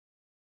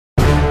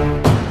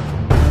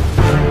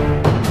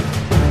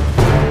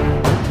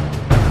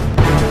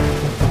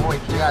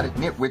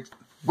getting it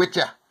with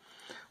ya.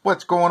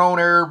 What's going on,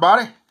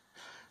 everybody?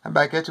 I'm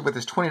back at you with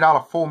this $20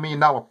 $4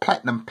 million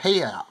platinum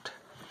payout.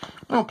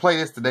 We're going to play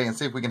this today and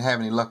see if we can have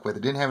any luck with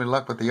it. Didn't have any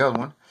luck with the other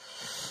one.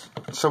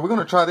 So we're going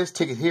to try this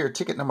ticket here.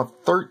 Ticket number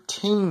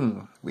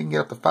 13. We can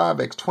get up to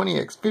 5x,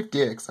 20x,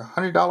 50x,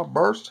 $100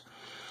 burst,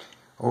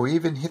 or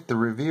even hit the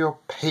reveal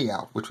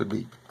payout, which would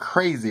be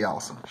crazy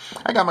awesome.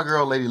 I got my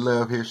girl Lady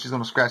Love here. She's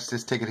going to scratch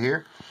this ticket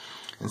here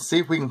and see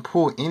if we can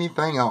pull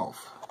anything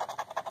off.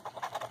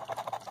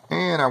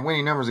 And our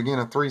winning numbers again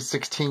are 3,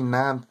 16,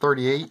 9,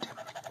 38,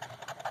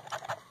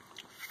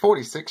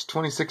 46,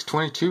 26,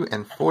 22,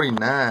 and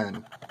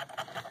 49.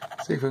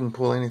 See if we can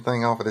pull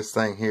anything off of this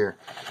thing here.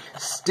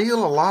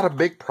 Still a lot of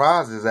big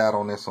prizes out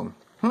on this one.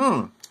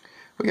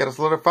 We got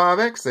a little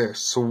 5x there.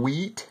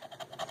 Sweet.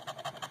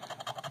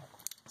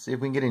 See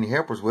if we can get any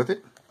helpers with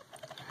it.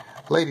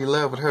 Lady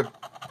Love with her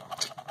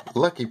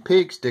lucky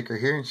pig sticker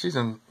here, and she's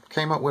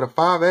came up with a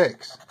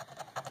 5x.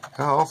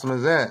 How awesome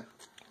is that?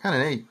 Kind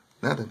of neat.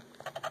 Nothing.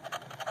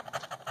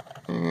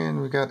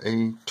 And we got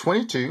a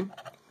 22.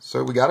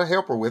 So we got a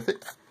helper with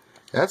it.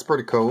 That's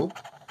pretty cool.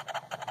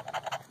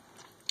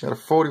 Got a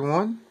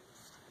 41.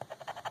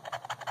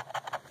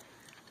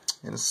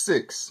 And a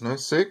 6. No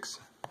 6.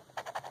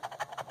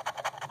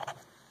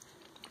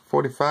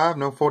 45.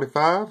 No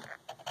 45.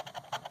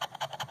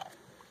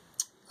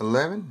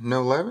 11.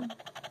 No 11.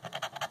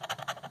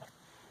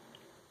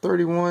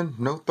 31.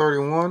 No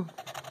 31.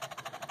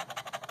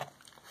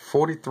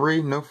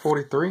 43. No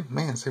 43.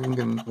 Man, see if we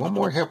can get one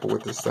more helper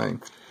with this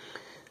thing.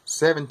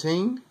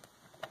 17.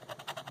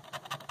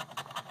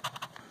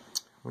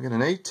 We got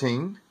an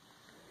 18.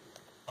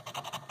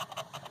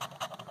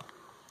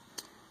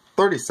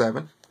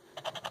 37.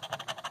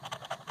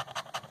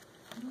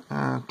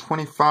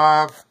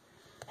 25.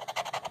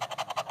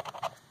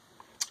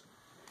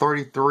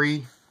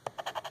 33.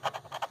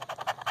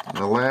 And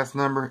the last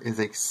number is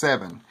a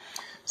 7.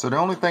 So the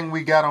only thing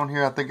we got on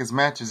here I think is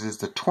matches is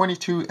the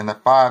 22 and the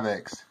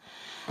 5x.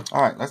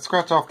 Alright, let's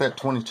scratch off that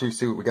 22,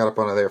 see what we got up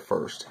under there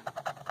first.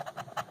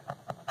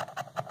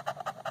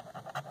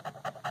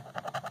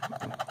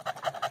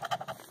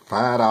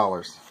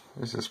 $5.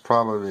 This is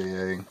probably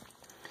a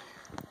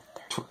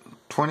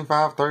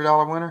 $25,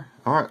 $30 winner.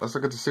 Alright, let's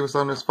look at to see what's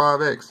on this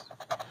 5x.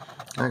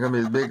 Not going to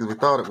be as big as we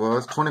thought it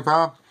was.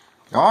 25.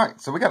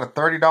 Alright, so we got a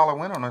 $30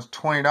 winner on this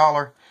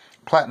 $20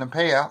 platinum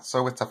payout.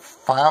 So it's a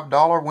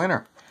 $5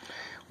 winner.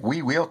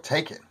 We will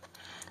take it.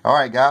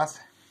 Alright, guys.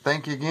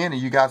 Thank you again.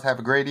 And you guys have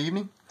a great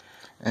evening.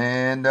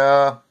 And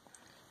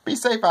be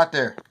safe out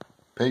there.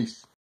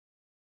 Peace.